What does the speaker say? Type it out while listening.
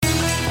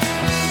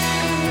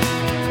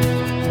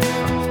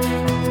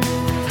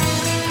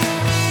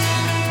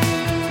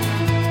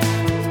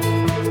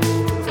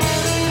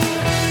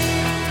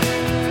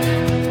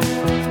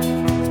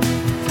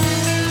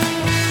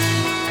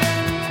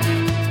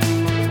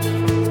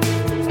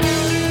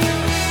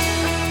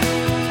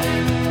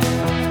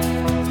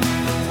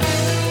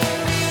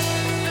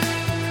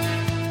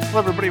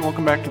Hello, everybody.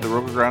 Welcome back to the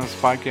Rogue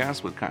Agronomist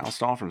Podcast with Kyle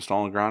Stahl from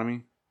Stahl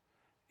Agronomy.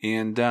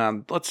 And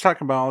let's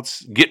talk about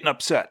getting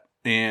upset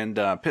and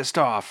pissed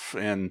off.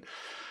 And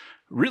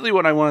really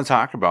what I want to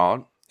talk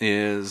about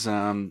is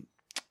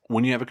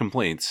when you have a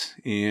complaint.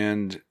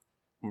 And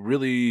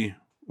really,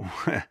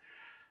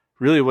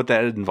 really what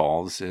that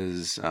involves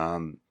is,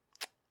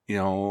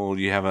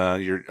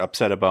 you're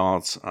upset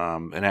about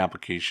an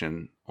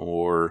application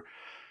or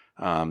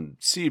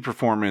seed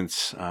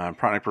performance,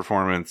 product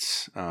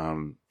performance,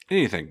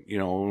 anything.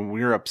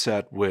 We're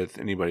upset with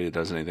anybody that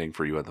does anything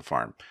for you at the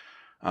farm.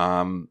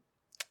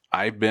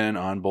 I've been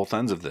on both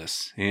ends of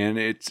this, and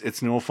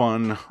it's no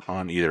fun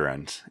on either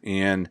end.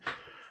 And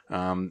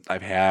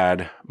I've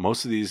had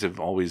most of these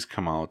have always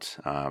come out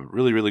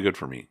really, really good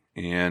for me.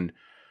 And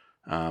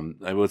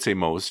I would say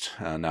most,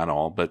 not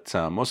all, but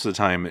most of the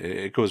time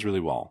it goes really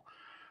well.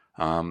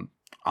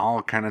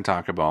 I'll kind of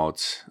talk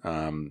about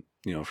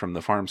from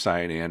the farm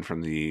side and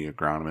from the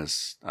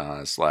agronomist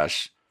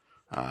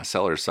 /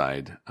 seller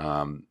side,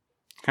 kind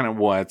of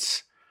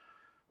what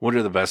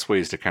are the best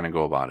ways to kind of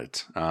go about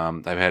it.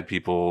 I've had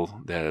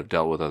people that have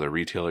dealt with other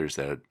retailers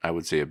that I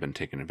would say have been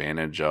taken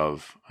advantage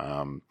of.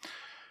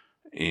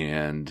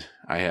 And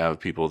I have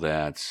people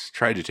that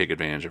tried to take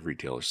advantage of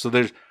retailers. So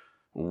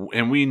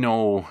and we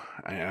know,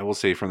 I will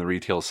say from the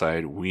retail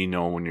side, we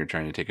know when you're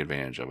trying to take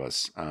advantage of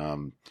us.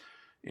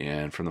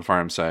 And from the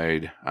farm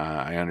side,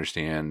 I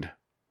understand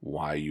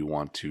why you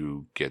want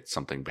to get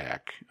something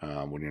back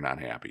when you're not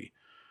happy.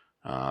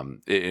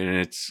 And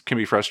it can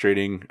be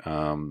frustrating.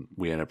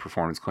 We had a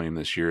performance claim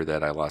this year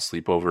that I lost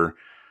sleep over,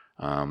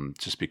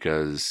 just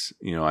because,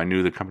 I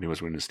knew the company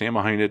was going to stand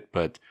behind it,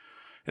 but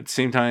at the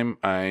same time,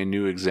 I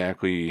knew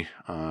exactly,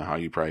 how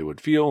you probably would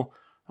feel.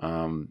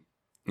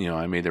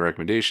 I made the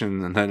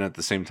recommendation, and then at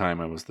the same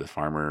time, I was the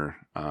farmer,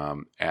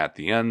 at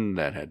the end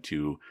that had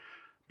to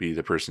be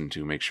the person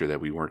to make sure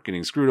that we weren't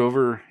getting screwed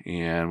over,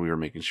 and we were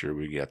making sure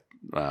we get,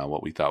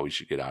 what we thought we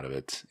should get out of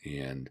it.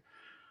 And,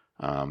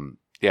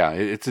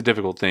 it's a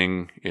difficult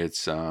thing.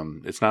 It's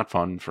not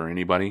fun for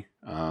anybody.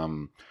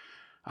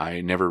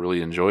 I never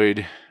really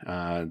enjoyed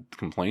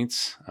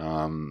complaints.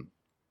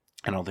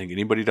 I don't think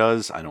anybody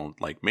does. I don't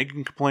like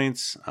making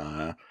complaints.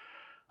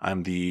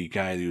 I'm the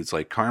guy who's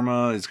like,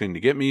 karma is going to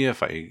get me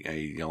if I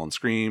yell and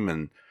scream.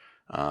 And,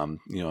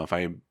 if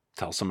I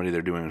tell somebody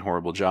they're doing a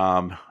horrible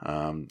job,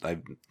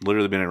 I've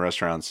literally been in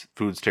restaurants,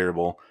 food's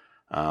terrible,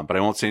 but I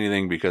won't say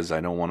anything because I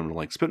don't want them to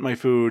like spit in my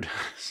food.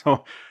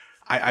 So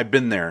I've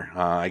been there.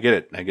 I get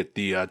it. I get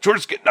the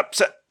George's getting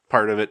upset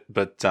part of it,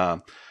 but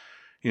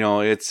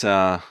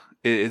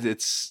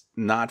it's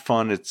not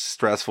fun. It's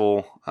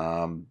stressful.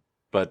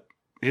 But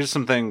here's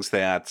some things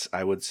that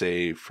I would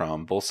say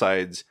from both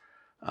sides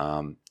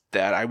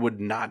that I would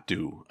not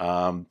do.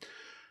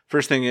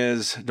 First thing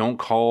is, don't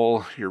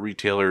call your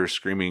retailer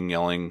screaming,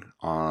 yelling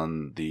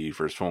on the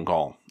first phone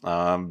call.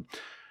 I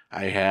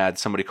had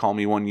somebody call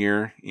me one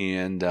year,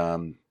 and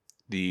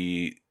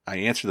I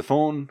answered the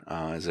phone,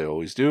 as I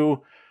always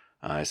do.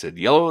 I said,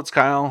 "Yellow, it's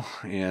Kyle."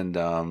 And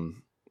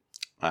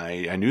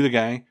I knew the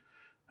guy.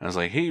 I was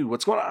like, "Hey,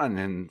 what's going on?"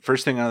 And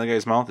first thing out of the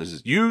guy's mouth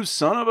is, "You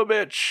son of a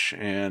bitch."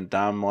 And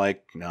I'm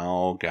like,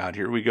 "No, God,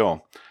 here we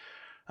go."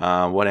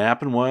 What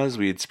happened was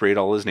we had sprayed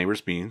all his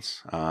neighbor's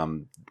beans,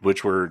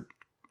 which were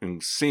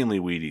insanely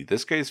weedy.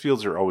 This guy's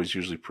fields are always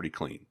usually pretty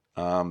clean.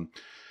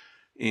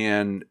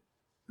 And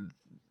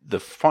the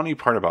funny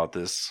part about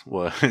this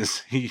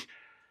was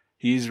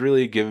he's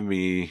really given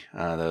me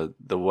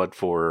the what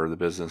for the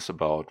business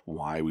about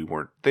why we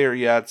weren't there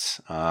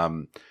yet.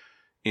 And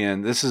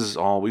this is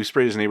all, we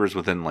sprayed his neighbors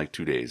within like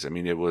 2 days. I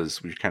mean, we were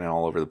kind of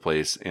all over the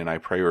place, and I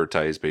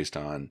prioritized based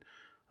on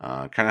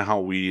kind of how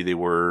weedy they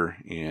were,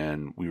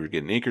 and we were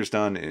getting acres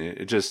done.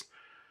 And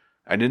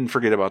I didn't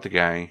forget about the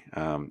guy.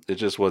 It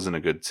just wasn't a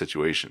good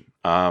situation.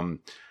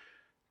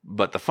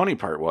 But the funny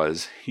part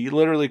was he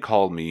literally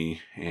called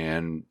me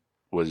and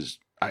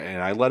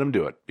I let him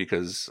do it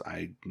because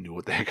I knew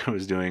what the heck I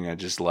was doing. I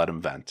just let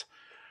him vent.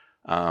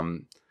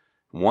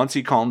 Once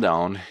he calmed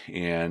down,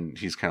 and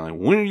he's kind of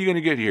like, "When are you going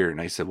to get here?" And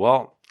I said,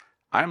 "Well,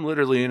 I'm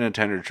literally in a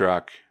tender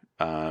truck,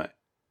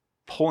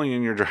 pulling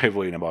in your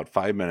driveway in about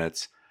 5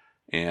 minutes,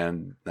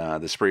 and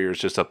the sprayer is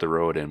just up the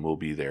road, and we'll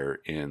be there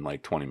in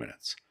like 20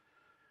 minutes.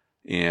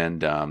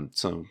 And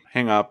so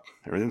hang up,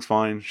 everything's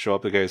fine. Show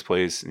up at the guy's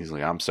place, and he's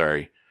like, "I'm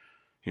sorry."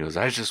 He goes,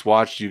 "I just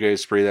watched you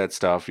guys spray that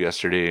stuff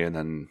yesterday, and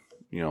then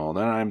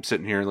I'm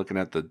sitting here looking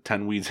at the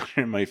 10 weeds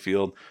in my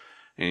field."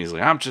 And he's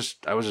like,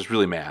 I was just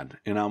really mad.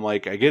 And I'm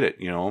like, I get it,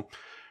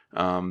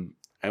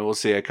 I will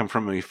say I come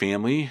from a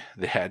family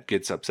that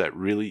gets upset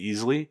really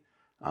easily.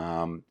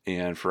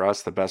 And for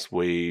us, the best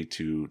way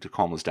to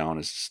calm us down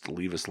is just to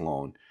leave us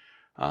alone.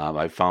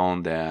 I've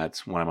found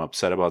that when I'm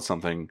upset about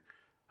something,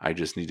 I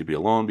just need to be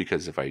alone,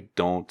 because if I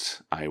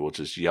don't, I will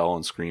just yell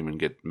and scream and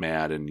get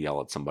mad and yell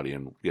at somebody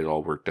and get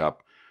all worked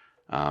up.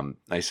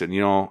 I said,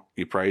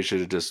 you probably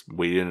should have just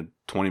waited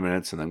 20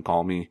 minutes and then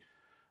call me.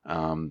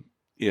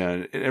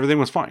 Everything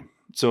was fine.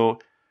 So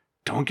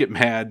don't get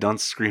mad. Don't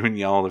scream and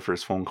yell the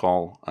first phone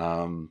call.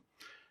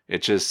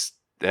 It just,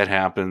 that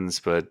happens,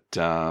 but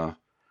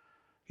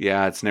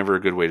yeah, it's never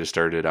a good way to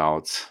start it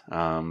out.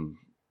 And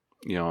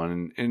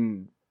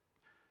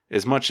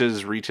as much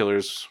as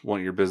retailers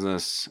want your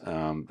business,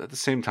 at the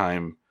same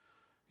time,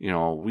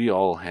 we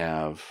all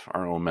have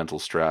our own mental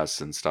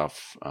stress and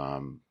stuff.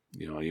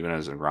 Even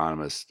as an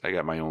agronomist, I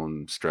got my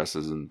own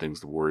stresses and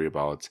things to worry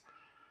about.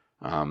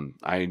 I'm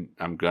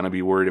going to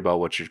be worried about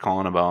what you're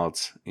calling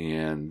about.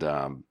 And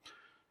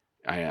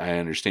I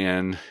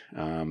understand.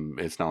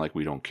 It's not like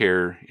we don't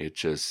care.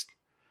 It's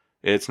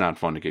not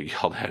fun to get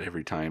yelled at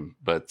every time.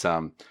 But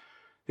the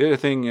other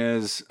thing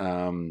is,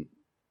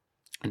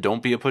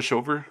 don't be a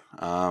pushover.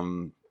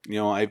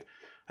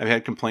 I've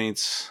had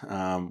complaints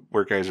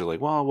where guys are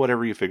like, well,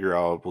 whatever you figure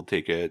out, we'll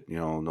take it.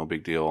 No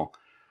big deal.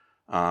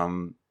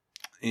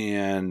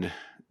 And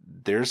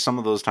there's some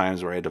of those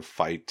times where I had to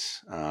fight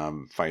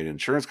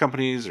insurance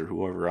companies or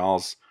whoever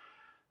else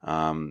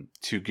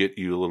to get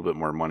you a little bit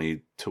more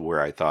money to where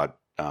I thought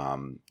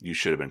you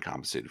should have been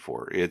compensated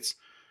for. It's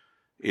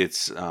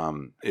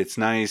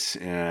nice,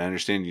 and I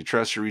understand you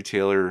trust your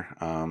retailer,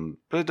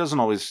 but it doesn't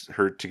always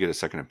hurt to get a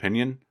second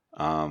opinion.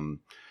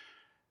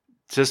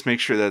 Just make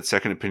sure that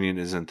second opinion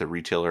isn't the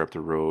retailer up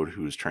the road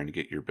who's trying to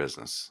get your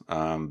business.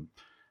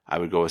 I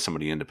would go with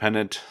somebody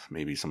independent,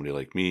 maybe somebody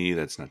like me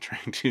that's not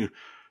trying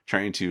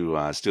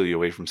to steal you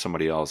away from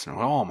somebody else. And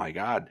oh my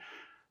God,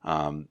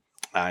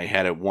 I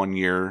had it 1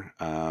 year.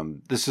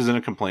 This isn't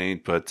a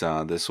complaint, but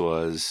this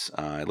was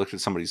I looked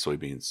at somebody's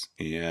soybeans,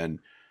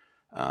 and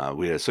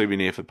we had a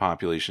soybean aphid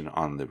population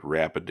on the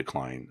rapid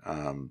decline.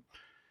 I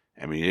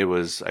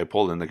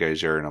pulled in the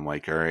guy's yard and I'm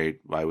like, all right,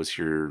 I was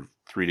here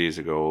 3 days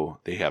ago.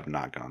 They have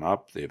not gone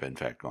up. They have in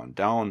fact gone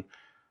down.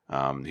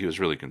 He was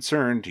really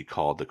concerned. He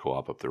called the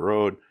co-op up the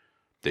road.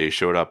 They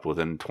showed up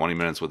within 20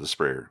 minutes with a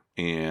sprayer,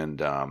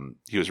 and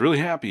he was really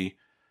happy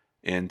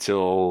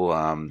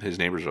until his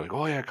neighbors were like,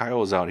 oh yeah, Kyle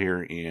was out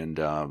here, and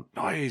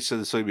he said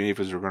the soybean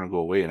aphids were going to go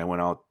away. And I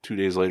went out 2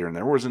 days later and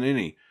there wasn't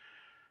any.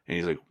 And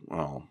he's like,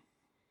 well,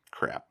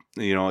 crap.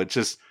 It's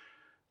just,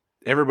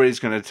 everybody's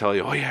going to tell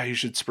you, oh yeah, you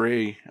should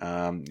spray.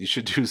 You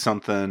should do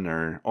something,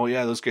 or, oh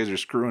yeah, those guys are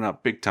screwing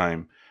up big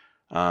time.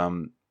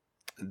 To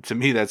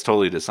me, that's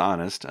totally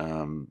dishonest.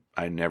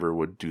 I never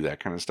would do that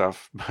kind of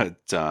stuff.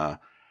 But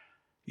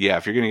yeah,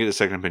 if you're going to get a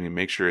second opinion,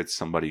 make sure it's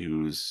somebody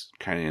who's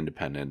kind of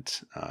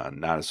independent,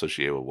 not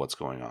associated with what's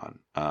going on.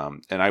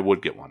 And I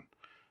would get one.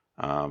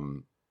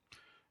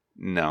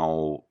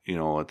 Now,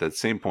 at that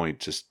same point,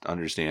 just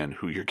understand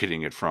who you're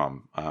getting it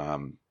from.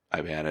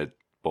 I've had it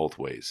both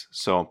ways.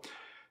 So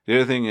the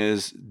other thing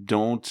is,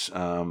 don't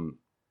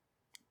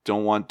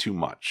want too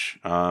much.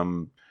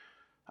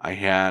 I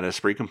had a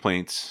spray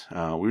complaint. We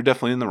were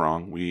definitely in the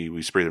wrong.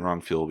 We sprayed the wrong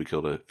field. We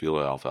killed a field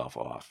of alfalfa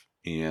off.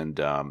 And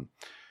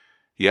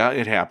yeah,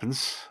 it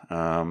happens.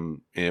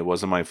 It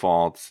wasn't my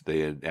fault.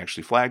 They had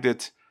actually flagged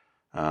it.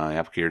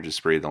 Applicator just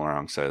sprayed the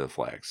wrong side of the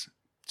flags.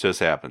 It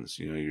just happens.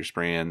 You're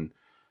spraying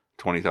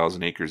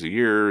 20,000 acres a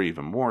year,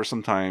 even more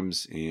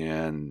sometimes,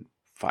 and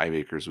 5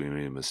 acres we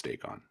made a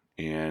mistake on.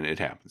 And it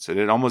happens. And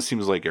it almost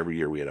seems like every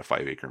year we had a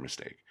 5-acre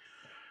mistake.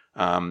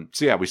 So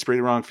yeah, we sprayed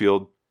the wrong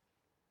field.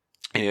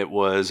 It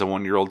was a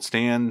 1-year-old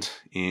stand,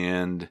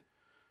 and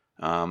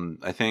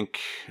I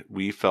think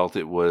we felt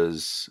it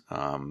was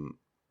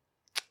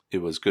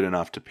good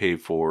enough to pay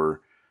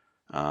for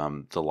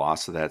the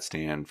loss of that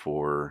stand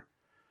for,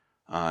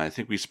 I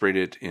think we sprayed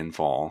it in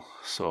fall,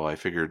 so I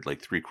figured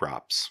like 3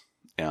 crops,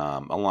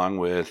 along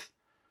with,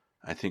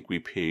 I think we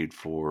paid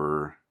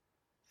for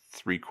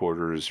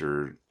 3/4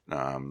 or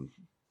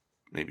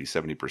maybe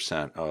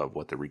 70% of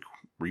what the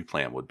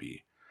replant would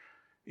be.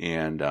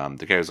 And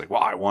the guy was like,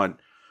 well, I want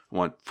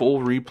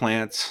full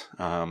replants.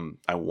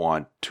 I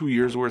want 2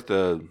 years worth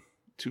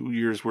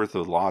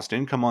of lost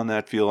income on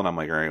that field. And I'm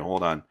like, all right,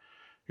 hold on.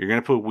 You're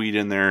going to put wheat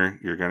in there.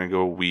 You're going to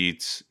go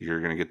wheat. You're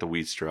going to get the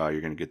wheat straw.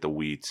 You're going to get the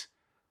wheat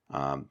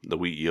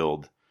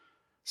yield.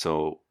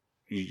 So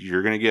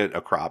you're going to get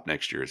a crop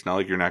next year. It's not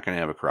like you're not going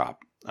to have a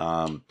crop.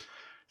 So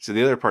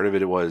the other part of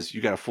it was,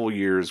 you got a full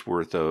year's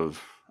worth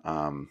of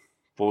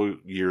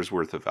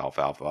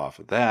alfalfa off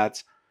of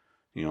that.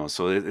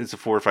 So it's a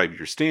 4 or 5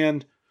 year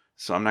stand.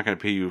 So I'm not going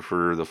to pay you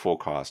for the full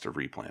cost of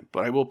replant,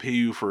 but I will pay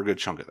you for a good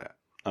chunk of that.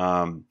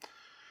 And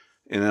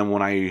then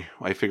when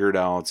I figured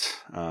out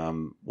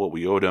what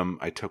we owed him,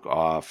 I took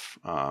off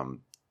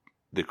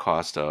the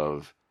cost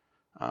of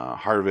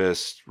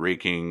harvest,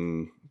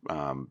 raking,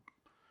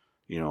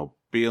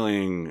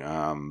 baling,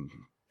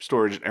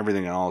 storage, and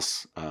everything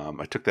else.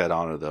 I took that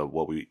out of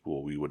what we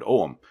would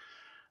owe him.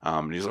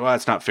 And he's like, well,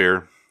 that's not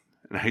fair.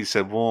 And I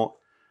said, well,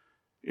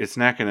 it's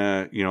not going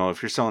to,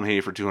 if you're selling hay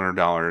for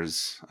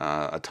 $200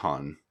 a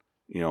ton,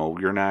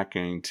 you're not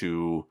going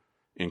to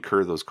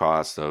incur those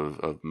costs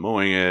of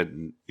mowing it.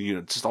 And,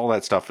 just all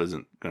that stuff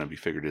isn't going to be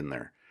figured in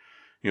there.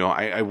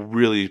 I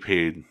really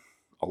paid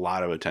a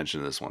lot of attention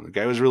to this one. The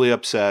guy was really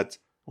upset.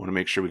 I want to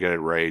make sure we got it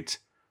right.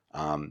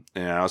 And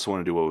I also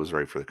want to do what was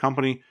right for the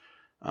company.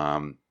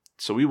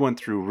 So we went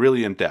through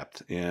really in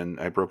depth, and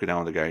I broke it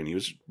down with the guy, and he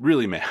was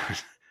really mad.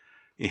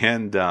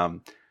 And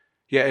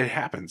yeah, it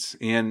happens.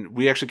 And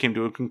we actually came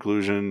to a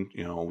conclusion.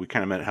 We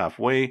kind of met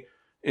halfway,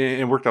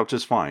 and it worked out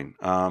just fine.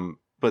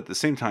 But at the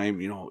same time,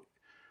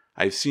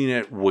 I've seen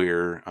it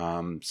where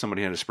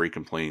somebody had a spray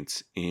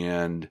complaint,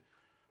 and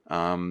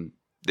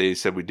they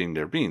said we dinged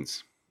their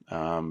beans.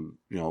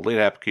 Late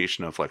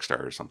application of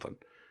FlexStar or something.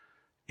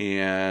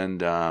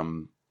 And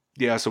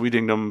yeah, so we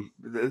dinged them.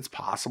 It's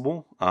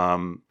possible.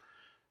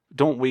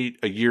 Don't wait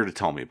a year to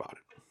tell me about it.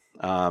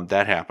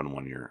 That happened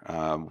one year.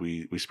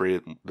 We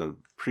sprayed it the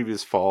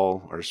previous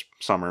fall or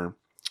summer.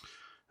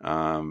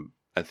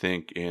 I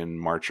think in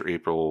March or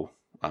April,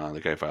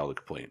 the guy filed a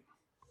complaint.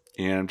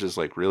 And I'm just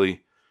like,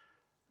 really?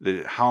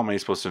 How am I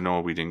supposed to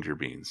know we dinged your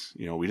beans?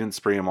 We didn't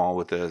spray them all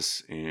with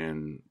this,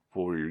 and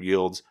what were your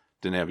yields?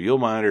 Didn't have a yield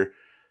monitor.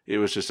 It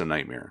was just a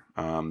nightmare.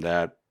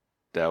 That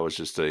was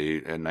just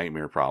a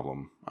nightmare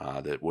problem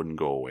that wouldn't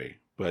go away.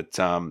 But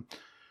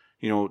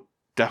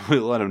definitely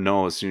let them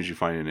know as soon as you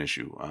find an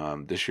issue.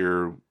 This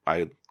year,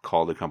 I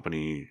called the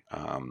company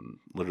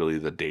literally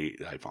the day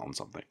I found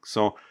something.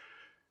 So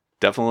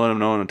definitely let them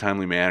know in a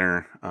timely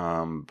manner,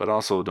 but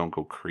also don't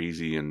go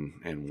crazy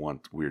and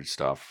want weird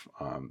stuff.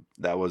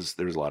 There's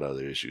a lot of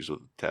other issues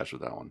attached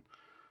with that one.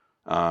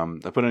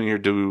 I put in here,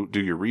 do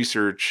your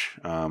research.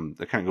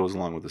 That kind of goes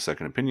along with the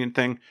second opinion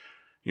thing.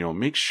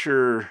 Make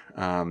sure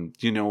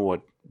you know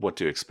what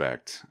to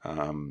expect.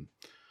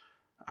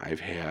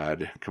 I've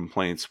had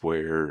complaints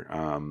where,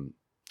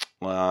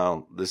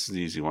 this is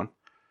the easy one.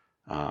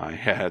 I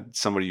had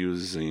somebody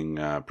using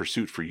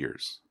Pursuit for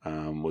years,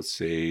 let's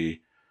say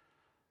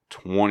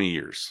 20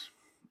 years,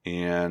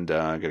 and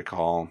I got a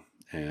call,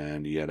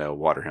 and he had a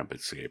water hemp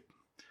escape,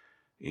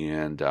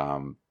 and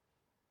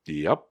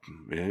yep,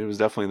 it was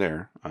definitely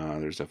there.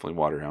 There's definitely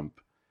water hemp,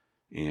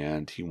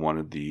 and he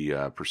wanted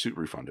the Pursuit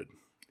refunded,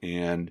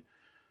 and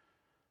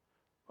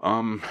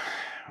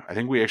I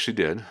think we actually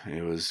did.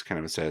 It was kind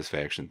of a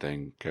satisfaction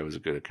thing. It was a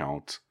good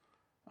account.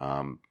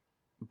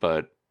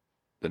 But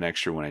the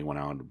next year when I went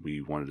out,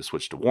 we wanted to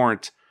switch to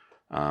Warrant.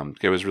 I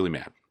was really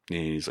mad. And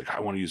he's like, I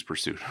want to use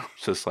Pursuit.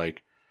 It's just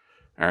like,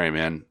 all right,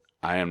 man,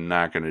 I am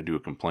not going to do a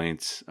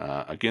complaint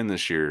again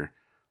this year.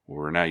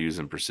 We're not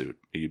using Pursuit.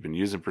 You've been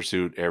using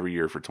Pursuit every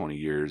year for 20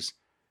 years.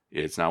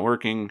 It's not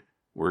working.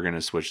 We're going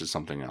to switch to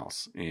something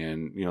else.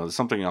 And,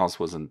 something else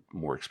wasn't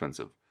more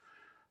expensive.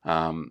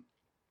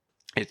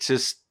 It's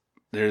just,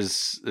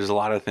 there's a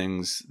lot of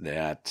things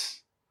that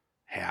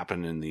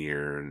happen in the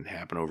year and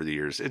happen over the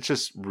years. It's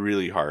just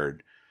really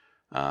hard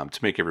to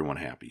make everyone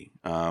happy.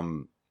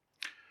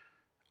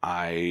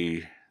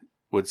 I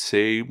would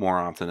say more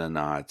often than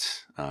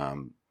not,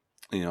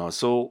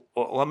 so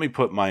let me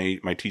put my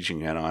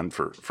teaching hat on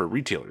for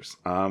retailers.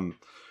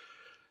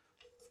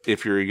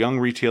 If you're a young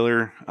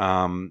retailer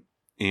and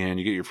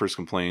you get your first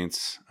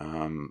complaints,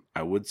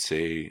 I would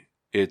say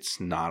it's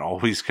not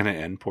always going to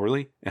end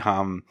poorly.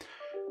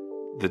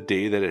 The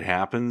day that it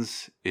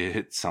happens,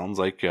 it sounds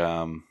like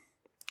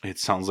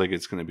it's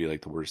going to be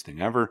like the worst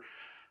thing ever.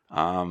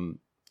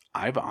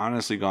 I've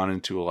honestly gone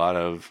into a lot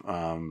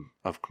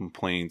of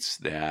complaints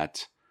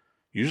that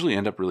usually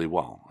end up really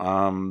well.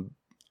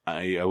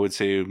 I would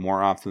say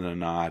more often than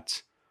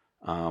not,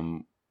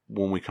 when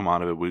we come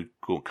out of it, we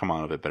come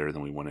out of it better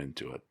than we went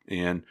into it.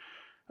 And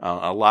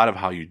a lot of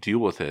how you deal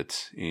with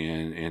it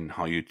and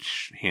how you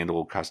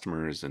handle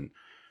customers and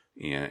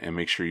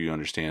make sure you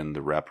understand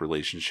the rep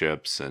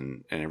relationships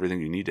and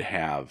everything you need to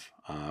have.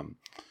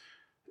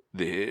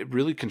 It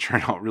really can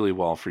turn out really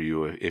well for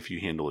you if you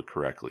handle it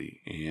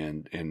correctly.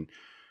 And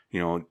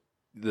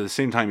at the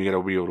same time, you got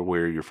to be able to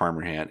wear your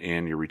farmer hat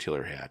and your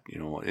retailer hat.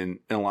 And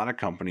a lot of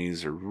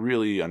companies are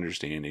really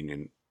understanding,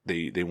 and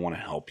they want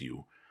to help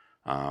you.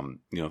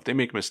 If they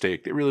make a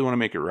mistake, they really want to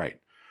make it right.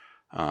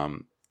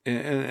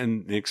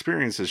 And the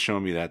experience has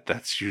shown me that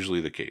that's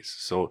usually the case.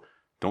 So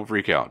don't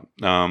freak out.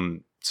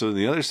 So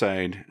the other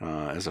side,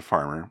 as a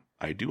farmer,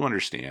 I do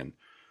understand.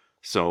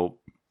 So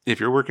if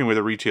you're working with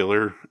a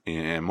retailer,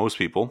 and most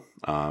people,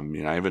 I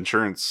have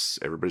insurance,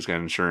 everybody's got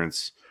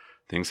insurance,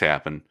 things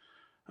happen.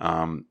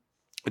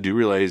 I do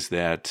realize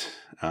that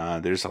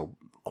there's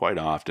quite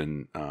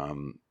often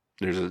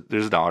there's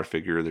a dollar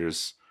figure.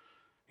 There's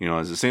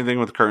it's the same thing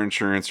with car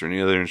insurance or any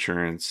other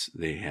insurance.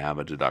 They have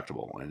a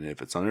deductible, and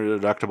if it's under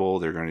the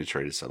deductible, they're going to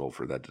try to settle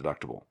for that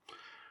deductible.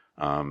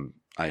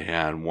 I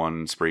had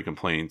one spray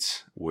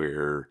complaint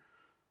where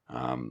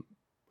I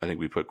think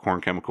we put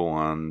corn chemical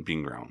on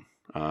bean ground.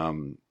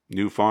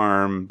 New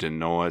farm, didn't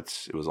know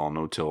it. It was all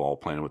no-till, all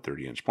planted with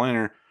 30-inch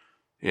planter.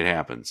 It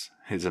happens.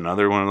 It's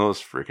another one of those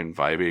freaking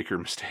 5-acre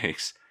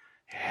mistakes.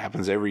 It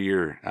happens every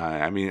year.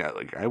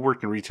 I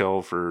worked in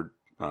retail for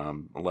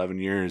 11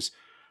 years.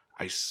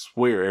 I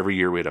swear every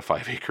year we had a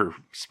 5-acre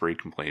spray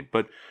complaint.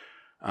 But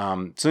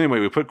so anyway,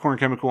 we put corn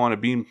chemical on a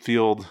bean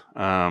field.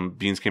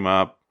 Beans came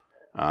up.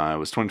 It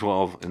was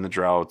 2012 in the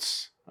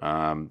droughts.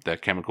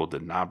 That chemical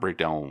did not break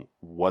down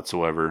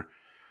whatsoever.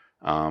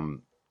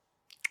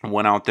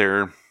 Went out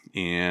there,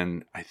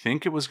 and I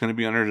think it was going to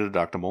be under the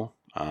deductible.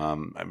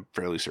 I'm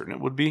fairly certain it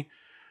would be.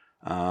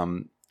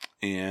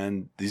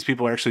 And these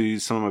people are actually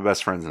some of my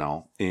best friends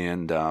now.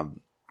 And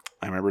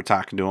I remember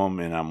talking to him,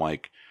 and I'm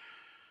like,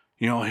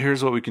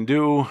 here's what we can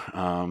do.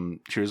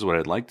 Here's what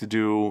I'd like to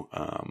do.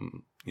 I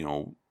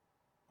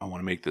want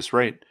to make this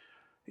right.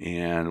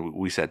 And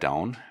we sat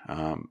down.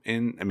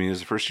 And I mean, it was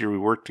the first year we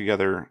worked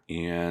together,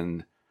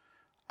 and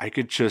I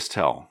could just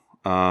tell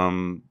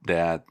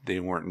that they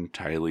weren't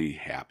entirely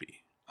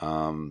happy.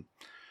 And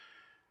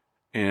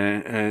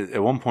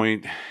at one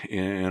point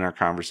in our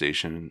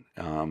conversation,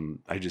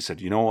 I just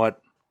said, you know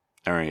what?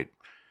 All right,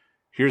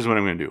 here's what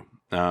I'm going to do.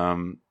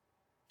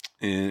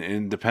 And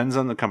it depends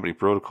on the company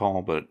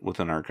protocol, but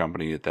within our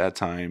company at that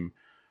time,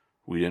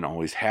 we didn't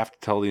always have to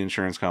tell the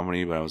insurance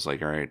company, but I was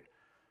like, all right,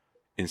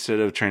 instead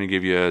of trying to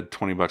give you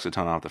 $20 a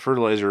ton off the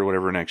fertilizer or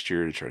whatever next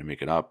year to try to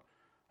make it up,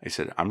 I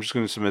said, I'm just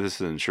going to submit this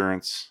to the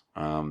insurance.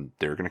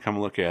 They're going to come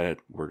look at it.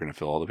 We're going to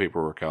fill all the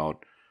paperwork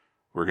out.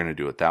 We're going to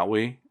do it that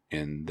way.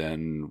 And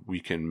then we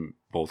can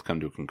both come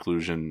to a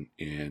conclusion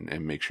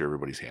and make sure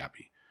everybody's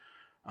happy.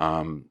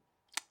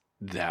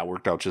 That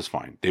worked out just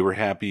fine. They were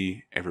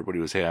happy. Everybody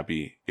was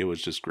happy. It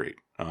was just great.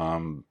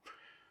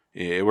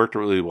 It worked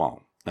really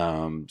well.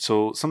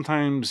 So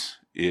sometimes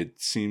it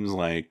seems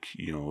like,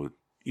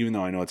 even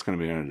though I know it's going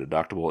to be on a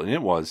deductible, and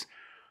it was,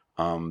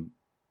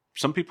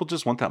 some people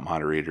just want that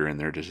moderator in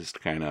there to just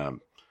kind of,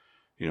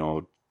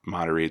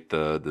 moderate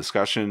the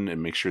discussion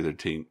and make sure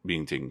they're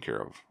being taken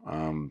care of.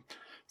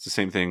 It's the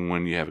same thing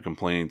when you have a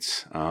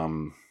complaint.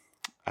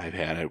 I've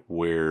had it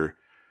where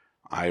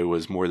I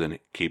was more than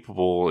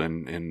capable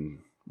and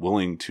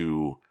willing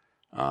to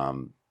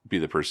be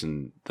the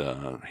person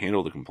to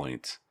handle the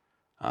complaint.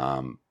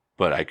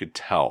 But I could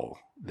tell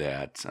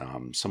that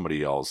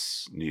somebody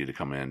else needed to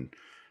come in.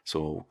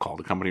 So call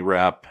the company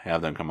rep,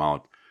 have them come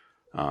out.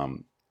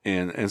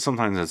 And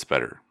sometimes that's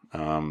better.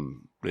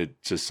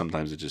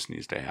 Sometimes it just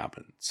needs to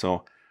happen.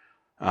 So,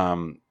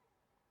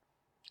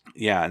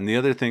 yeah. And the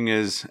other thing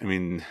is, I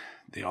mean,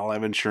 they all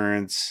have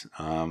insurance.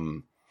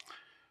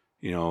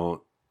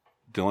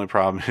 The only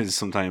problem is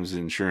sometimes the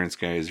insurance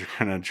guys are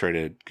going to try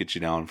to get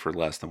you down for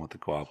less than what the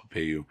co-op will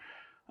pay you.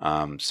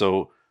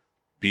 So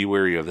be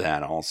wary of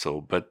that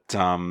also. But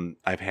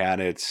I've had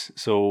it.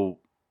 So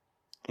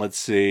let's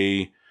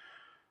say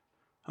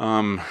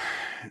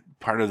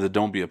part of the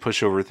don't be a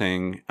pushover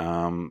thing,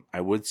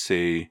 I would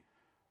say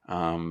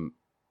I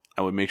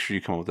would make sure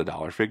you come up with a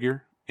dollar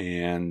figure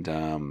and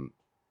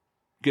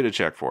get a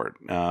check for it.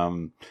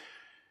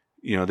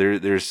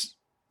 There's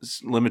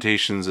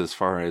limitations as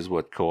far as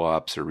what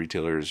co-ops or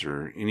retailers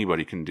or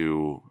anybody can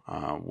do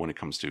when it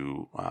comes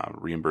to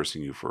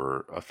reimbursing you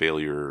for a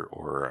failure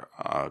or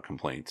a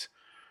complaint.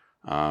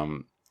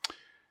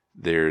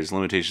 There's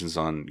limitations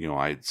on,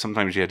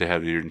 sometimes you have to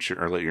have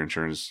let your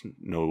insurance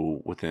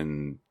know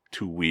within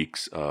 2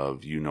 weeks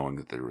of you knowing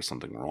that there was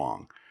something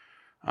wrong.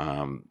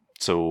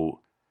 So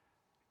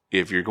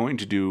if you're going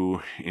to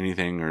do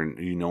anything or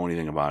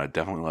anything about it,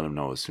 definitely let them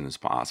know as soon as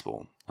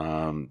possible.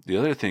 The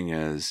other thing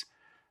is,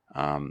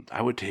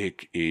 I would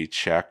take a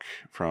check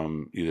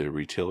from either the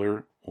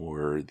retailer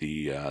or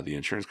the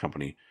insurance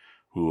company,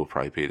 who will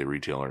probably pay the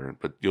retailer,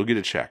 but you'll get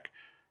a check.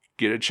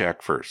 Get a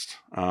check first.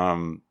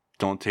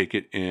 Don't take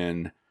it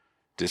in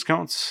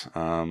discounts.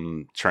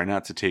 Try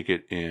not to take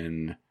it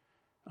in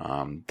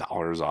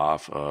dollars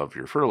off of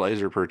your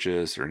fertilizer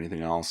purchase or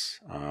anything else.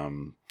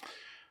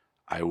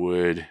 I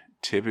would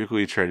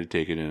typically try to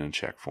take it in a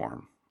check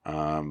form,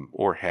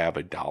 or have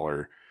a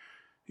dollar.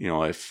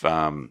 If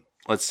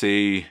let's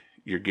say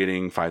you're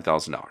getting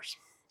 $5,000,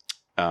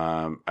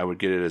 I would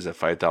get it as a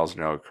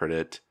 $5,000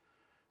 credit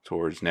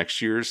towards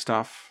next year's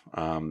stuff,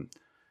 and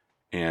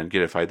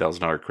get a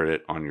 $5,000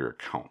 credit on your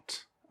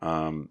account.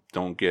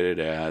 Don't get it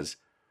as,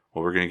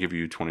 well, we're going to give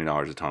you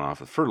 $20 a ton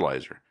off of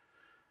fertilizer.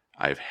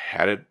 I've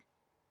had it.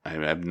 I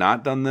have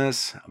not done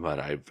this, but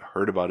I've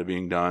heard about it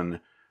being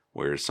done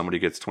where somebody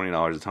gets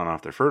 $20 a ton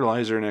off their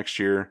fertilizer next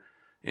year,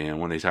 and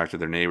when they talk to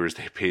their neighbors,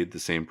 they paid the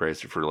same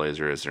price for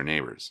fertilizer as their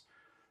neighbors.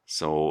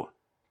 So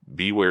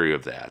be wary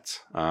of that.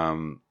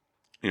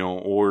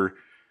 Or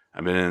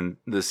I've been in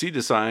the seed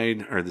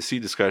discussion or the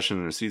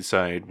seed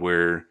side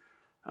where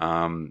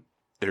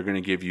they're going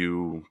to give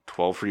you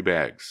 12 free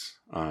bags.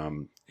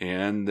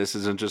 And this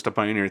isn't just a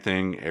Pioneer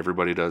thing.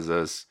 Everybody does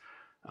this.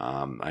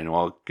 I know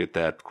I'll get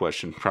that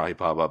question probably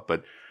pop up,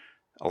 but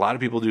a lot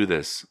of people do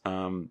this.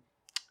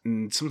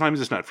 And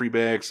sometimes it's not free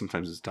bags.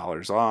 Sometimes it's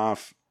dollars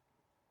off.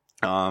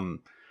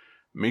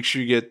 Make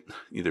sure you get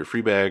either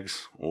free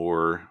bags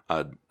or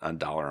a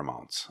dollar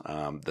amounts.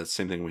 That's the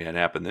same thing we had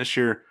happen this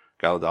year.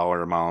 Got a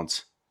dollar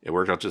amounts. It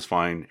worked out just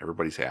fine.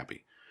 Everybody's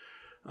happy.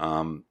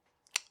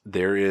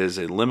 There is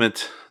a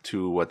limit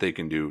to what they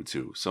can do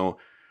too. So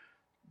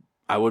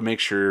I would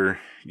make sure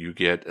you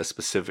get a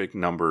specific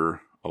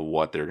number of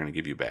what they're going to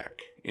give you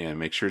back, and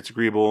make sure it's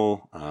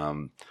agreeable.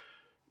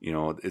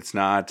 It's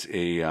not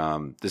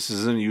this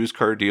isn't a used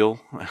car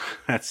deal.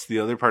 That's the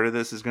other part of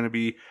this is going to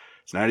be,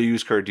 it's not a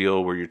used car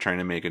deal where you're trying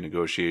to make a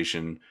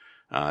negotiation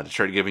to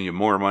try to give you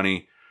more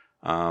money.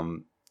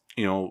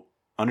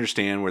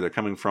 Understand where they're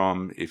coming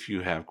from. If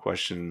you have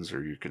questions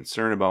or you're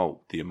concerned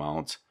about the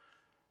amount,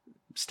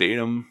 state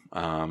them.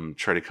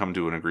 Try to come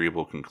to an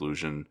agreeable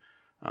conclusion.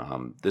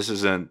 This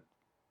isn't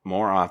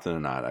more often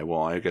than not.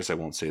 I guess I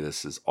won't say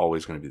this is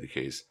always going to be the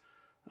case.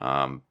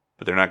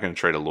 But they're not going to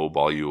try to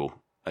lowball you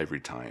every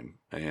time.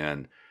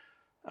 And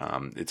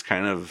it's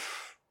kind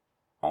of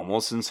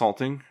almost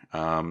insulting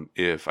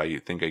if I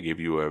think I give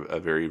you a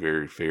very,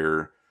 very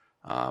fair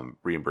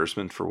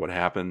reimbursement for what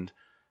happened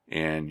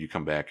and you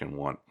come back and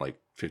want like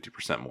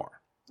 50%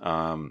 more.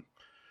 I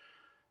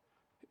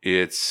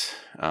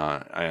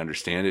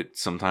understand it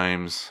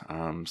sometimes.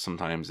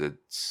 Sometimes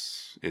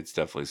it's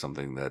definitely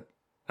something that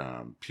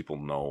people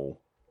know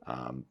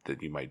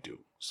that you might do.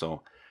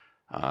 So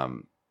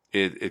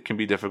it can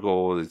be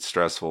difficult. It's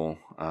stressful.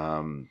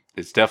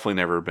 It's definitely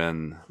never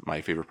been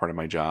my favorite part of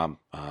my job.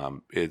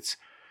 It's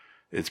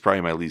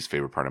probably my least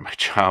favorite part of my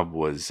job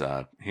was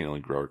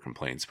handling grower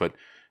complaints, but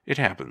it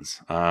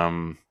happens.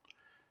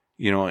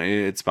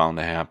 It's bound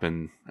to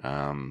happen.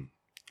 And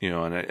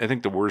I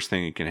think the worst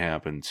thing that can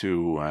happen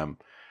too.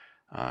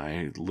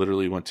 I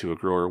literally went to a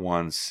grower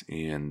once,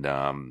 and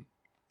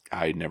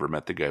I'd never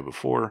met the guy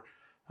before.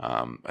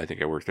 I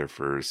think I worked there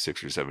for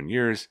 6 or 7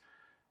 years,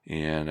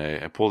 and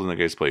I pulled in the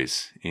guy's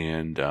place,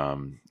 and I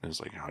was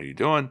like, "How you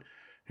doing?"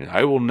 And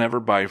I will never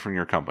buy from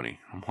your company.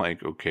 I'm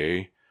like,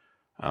 okay.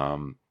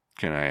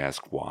 Can I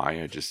ask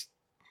why? I just,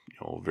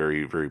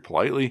 very, very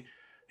politely.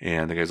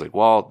 And the guy's like,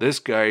 well, this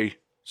guy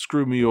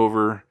screwed me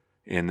over.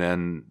 And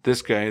then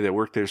this guy that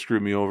worked there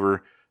screwed me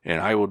over. And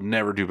I will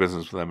never do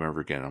business with them ever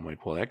again. I'm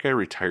like, well, that guy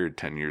retired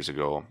 10 years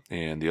ago.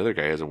 And the other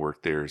guy hasn't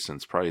worked there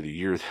since probably the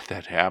year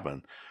that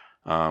happened.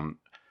 And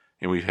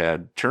we've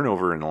had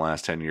turnover in the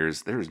last 10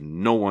 years. There's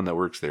no one that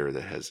works there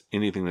that has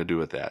anything to do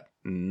with that.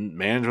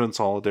 Management's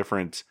all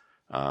different.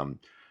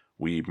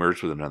 We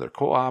merged with another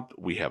co-op.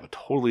 We have a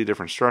totally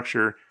different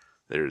structure.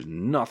 There's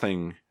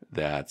nothing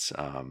that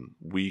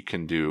we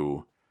can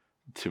do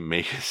to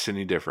make us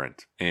any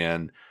different.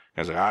 And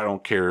I was like, I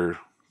don't care.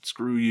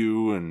 Screw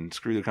you and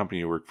screw the company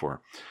you work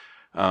for.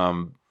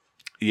 That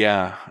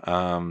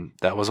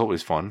was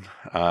always fun.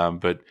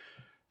 But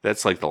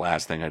that's like the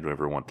last thing I'd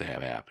ever want to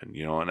have happen,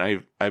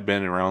 And I've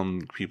been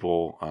around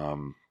people.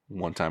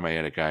 One time I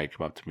had a guy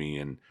come up to me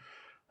and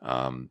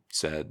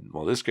said,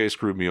 well, this guy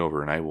screwed me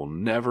over and I will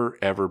never,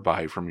 ever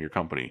buy from your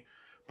company.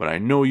 But I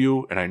know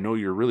you and I know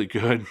you're really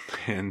good.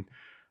 And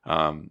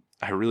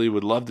I really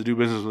would love to do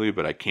business with you,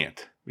 but I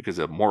can't because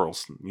of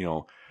morals,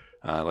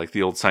 like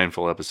the old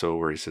Seinfeld episode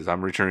where he says,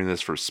 I'm returning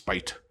this for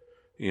spite,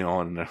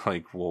 and they're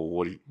like,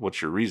 well,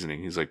 what's your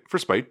reasoning? He's like, for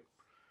spite.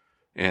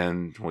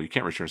 And, well, you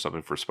can't return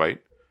something for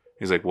spite.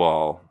 He's like,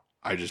 well,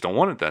 I just don't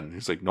want it then.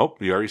 He's like,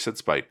 nope, you already said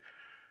spite.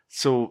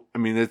 So, I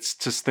mean, it's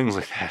just things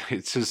like that.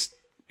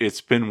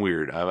 It's been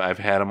weird. I've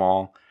had them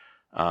all.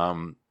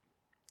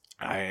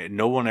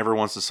 No one ever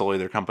wants to sully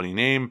their company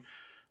name.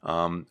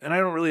 And I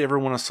don't really ever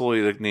want to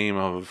sully the name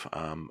of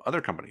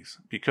other companies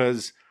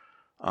because,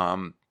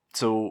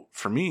 so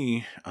for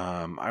me,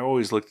 I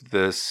always looked at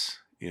this,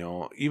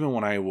 even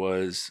when I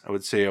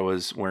would say I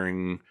was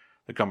wearing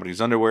the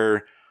company's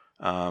underwear.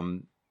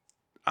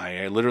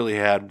 I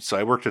literally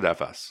I worked at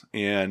FS,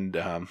 and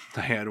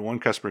I had one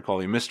customer call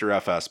me Mr.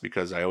 FS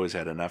because I always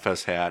had an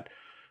FS hat,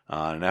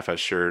 an FS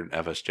shirt,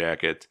 FS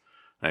jacket,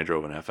 and I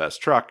drove an FS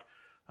truck.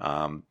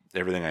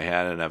 Everything I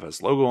had an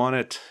FS logo on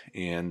it,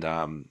 and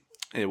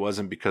it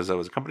wasn't because I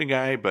was a company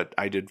guy, but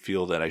I did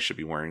feel that I should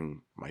be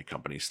wearing my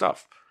company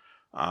stuff.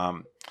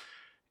 And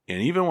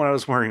even when I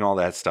was wearing all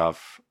that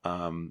stuff,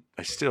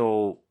 I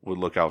still would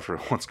look out for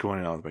what's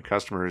going on with my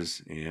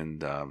customers.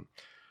 And,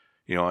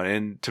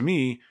 and to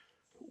me,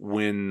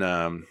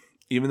 when,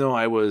 even though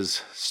I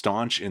was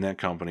staunch in that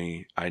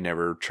company, I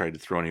never tried to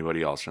throw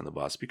anybody else on the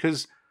bus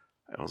because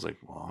I was like,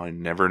 well, I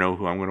never know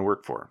who I'm going to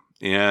work for.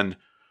 And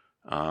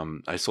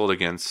I sold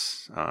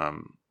against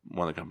one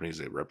of the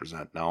companies I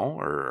represent now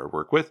or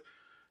work with.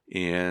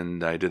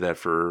 And I did that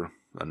for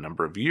a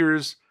number of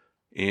years.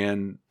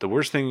 And the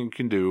worst thing you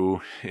can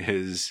do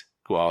is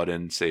go out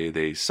and say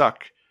they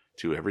suck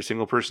to every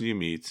single person you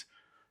meet.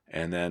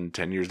 And then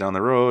 10 years down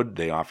the road,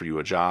 they offer you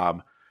a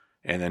job.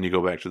 And then you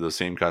go back to those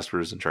same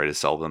customers and try to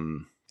sell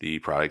them the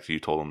product you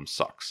told them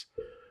sucks.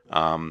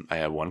 I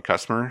had one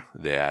customer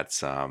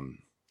that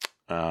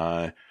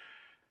I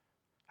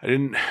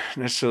didn't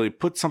necessarily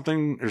put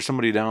something or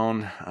somebody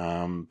down,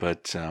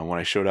 but when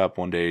I showed up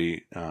one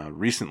day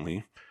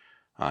recently,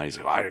 he's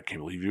like, I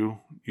can't believe you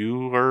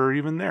are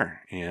even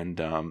there. And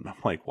I'm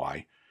like,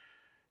 why?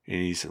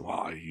 And he said,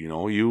 well,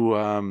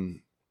 you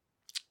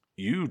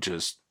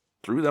just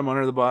threw them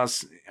under the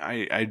bus.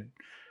 I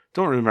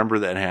don't remember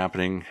that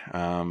happening,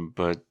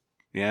 but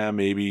yeah,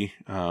 maybe.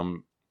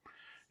 And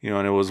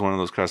it was one of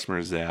those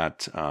customers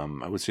that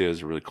I would say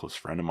was a really close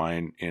friend of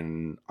mine.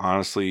 And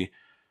honestly,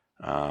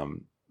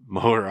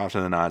 more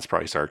often than not, it's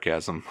probably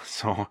sarcasm.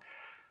 So,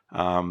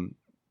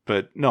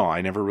 but no,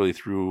 I never really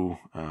threw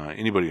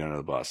anybody under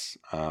the bus.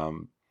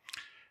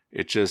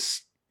 It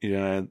just,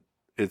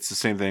 it's the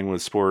same thing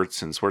with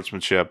sports and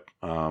sportsmanship.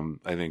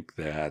 I think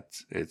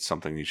that it's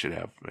something you should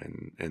have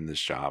in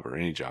this job or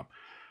any job.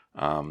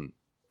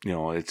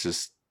 It's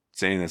just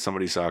saying that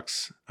somebody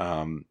sucks.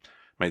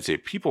 My might say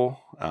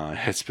people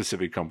at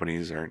specific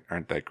companies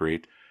aren't that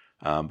great,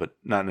 but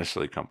not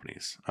necessarily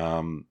companies.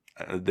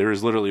 There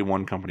is literally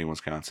one company in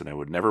Wisconsin I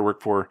would never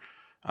work for.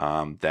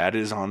 That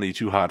is on the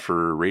Too Hot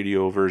for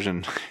Radio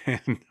version.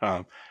 And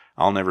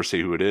I'll never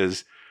say who it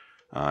is.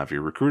 If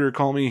you're a recruiter,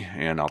 call me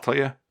and I'll tell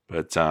you.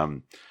 But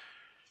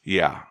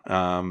yeah.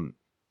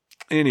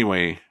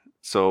 Anyway,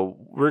 so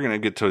we're going to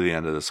get to the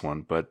end of this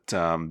one. But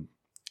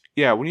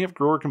yeah, when you have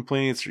grower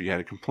complaints or you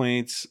had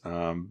complaints,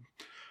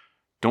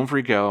 don't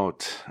freak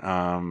out.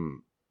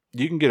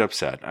 You can get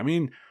upset. I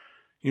mean,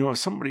 if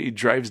somebody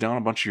drives down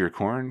a bunch of your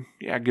corn,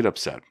 yeah, get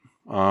upset.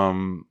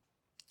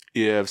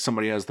 If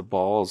somebody has the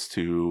balls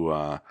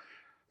to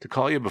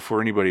call you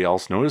before anybody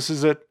else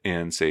notices it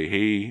and say,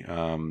 hey,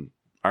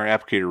 our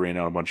applicator ran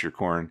out a bunch of your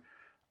corn.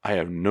 I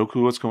have no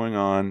clue what's going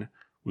on.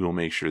 We will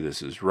make sure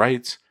this is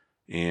right.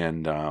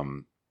 And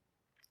I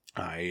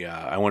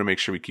want to make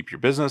sure we keep your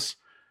business.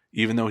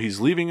 Even though he's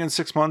leaving in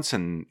 6 months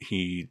and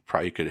he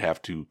probably could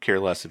have to care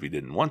less if he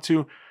didn't want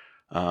to.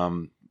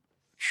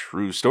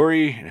 True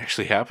story. It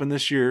actually happened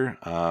this year.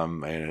 I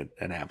had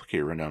an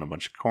applicator run down a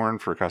bunch of corn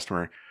for a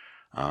customer.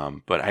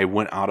 But I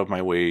went out of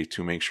my way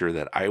to make sure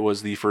that I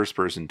was the first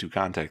person to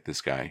contact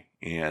this guy.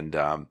 And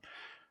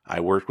I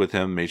worked with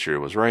him, made sure it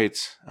was right.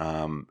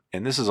 And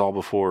this is all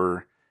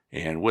before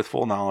and with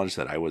full knowledge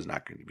that I was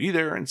not going to be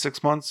there in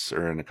 6 months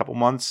or in a couple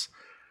months.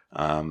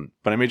 But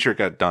I made sure it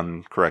got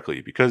done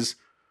correctly because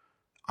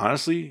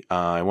honestly,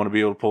 I want to be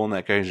able to pull in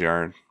that guy's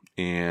yard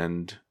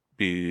and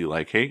be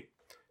like, hey,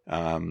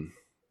 I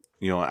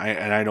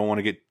don't want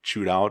to get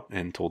chewed out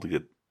and told to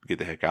get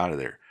the heck out of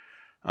there.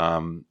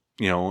 And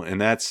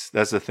that's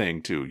the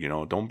thing too,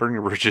 don't burn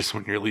your bridges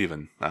when you're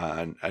leaving.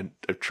 I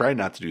try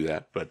not to do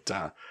that, but,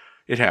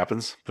 it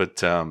happens.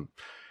 But,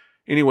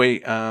 anyway,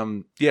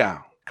 yeah,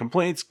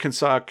 complaints can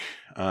suck.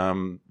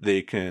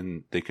 They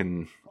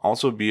can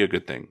also be a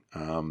good thing.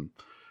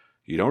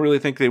 You don't really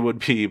think they would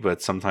be,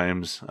 but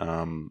sometimes,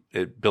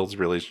 it builds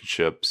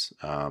relationships,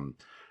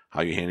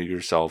 how you handle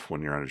yourself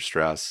when you're under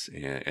stress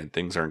and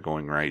things aren't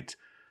going right,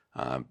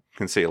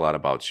 can say a lot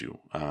about you.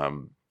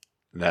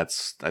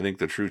 That's, I think,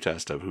 the true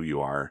test of who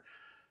you are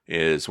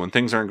is when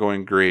things aren't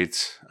going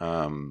great.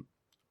 How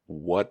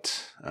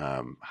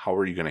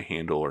are you going to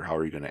handle or how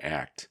are you going to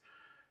act?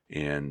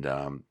 And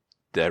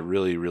that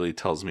really, really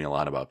tells me a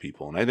lot about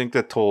people. And I think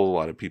that told a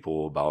lot of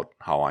people about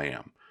how I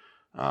am,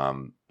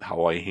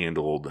 how I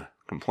handled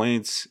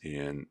complaints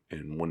and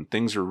when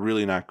things are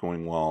really not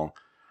going well,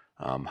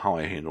 how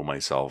I handle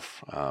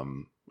myself.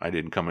 I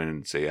didn't come in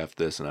and say F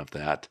this and F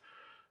that.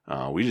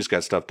 We just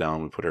got stuff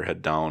down. We put our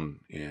head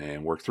down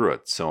and worked through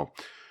it. So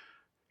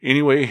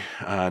anyway,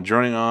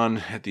 droning on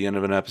at the end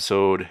of an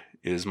episode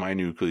is my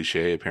new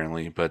cliche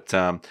apparently, but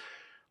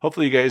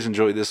hopefully you guys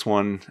enjoyed this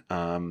one.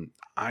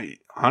 I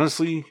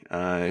honestly,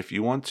 if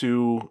you want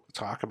to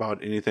talk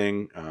about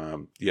anything,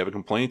 you have a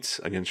complaint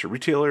against your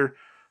retailer,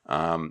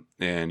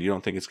 and you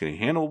don't think it's getting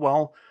handled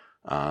well,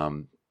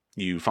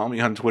 you follow me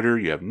on Twitter,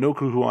 you have no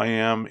clue who I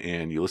am,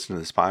 and you listen to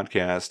this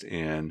podcast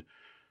and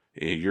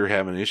you're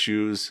having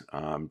issues,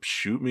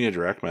 shoot me a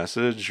direct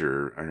message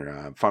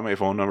or find my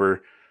phone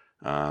number.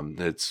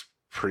 It's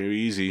pretty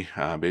easy.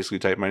 Basically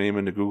type my name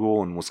into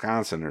Google in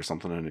Wisconsin or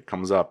something and it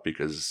comes up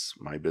because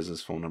my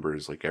business phone number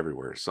is like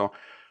everywhere. So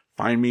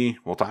find me,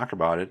 we'll talk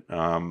about it.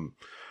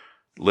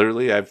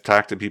 Literally, I've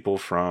talked to people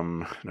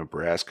from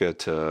Nebraska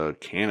to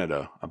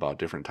Canada about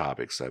different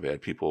topics. I've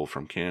had people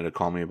from Canada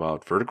call me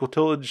about vertical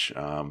tillage.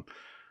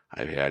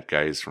 I've had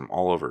guys from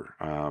all over.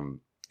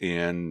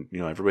 And,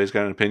 everybody's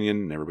got an opinion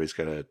and everybody's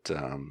got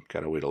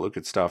a way to look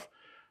at stuff.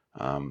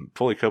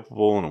 Fully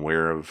capable and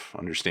aware of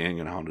understanding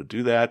and how to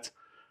do that.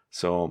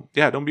 So,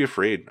 yeah, don't be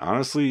afraid.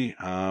 Honestly,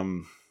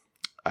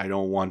 I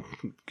don't want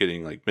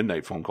getting like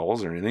midnight phone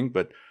calls or anything,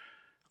 but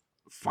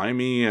find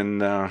me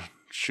and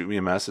shoot me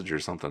a message or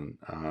something.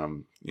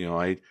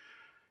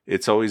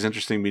 It's always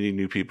interesting meeting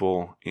new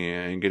people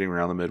and getting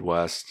around the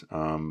Midwest.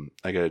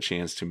 I got a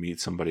chance to meet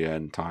somebody I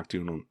hadn't talked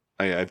to.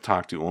 I've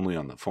talked to only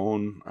on the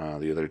phone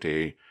the other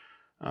day.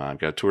 Got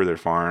to tour their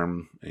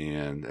farm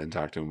and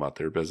talk to them about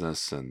their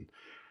business. And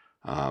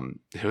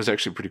it was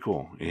actually pretty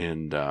cool.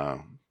 And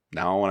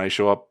now when I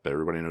show up,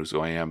 everybody knows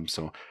who I am.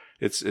 So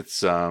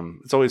it's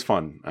always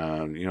fun.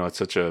 It's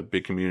such a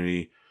big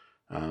community.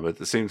 But at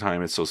the same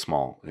time, it's so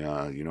small.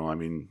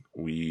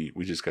 We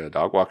just got a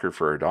dog walker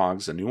for our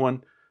dogs, a new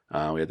one.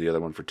 We had the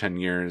other one for 10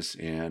 years,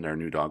 and our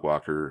new dog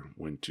walker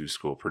went to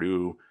school at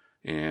Purdue,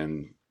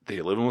 and they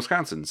live in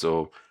Wisconsin.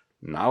 So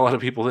not a lot of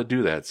people that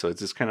do that. So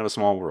it's just kind of a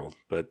small world.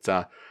 But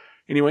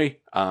anyway,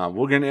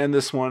 we're going to end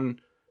this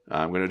one.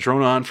 I'm going to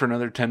drone on for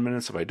another 10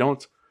 minutes if I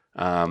don't.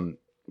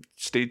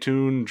 Stay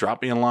tuned.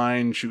 Drop me a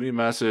line. Shoot me a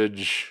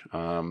message.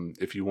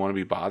 If you want to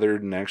be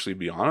bothered and actually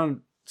be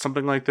on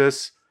something like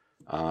this.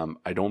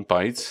 I don't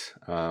bite.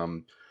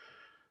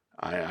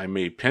 I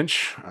may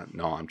pinch.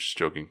 No, I'm just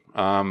joking.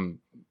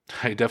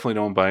 I definitely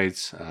don't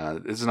bite.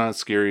 It's not as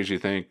scary as you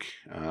think.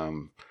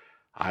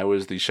 I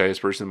was the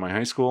shyest person in my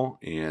high school,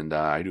 and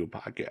I do a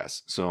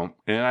podcast.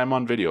 And I'm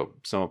on video.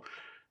 So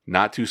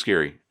not too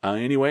scary.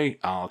 Anyway,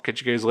 I'll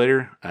catch you guys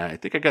later. I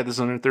think I got this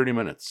under 30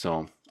 minutes,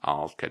 so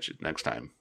I'll catch you next time.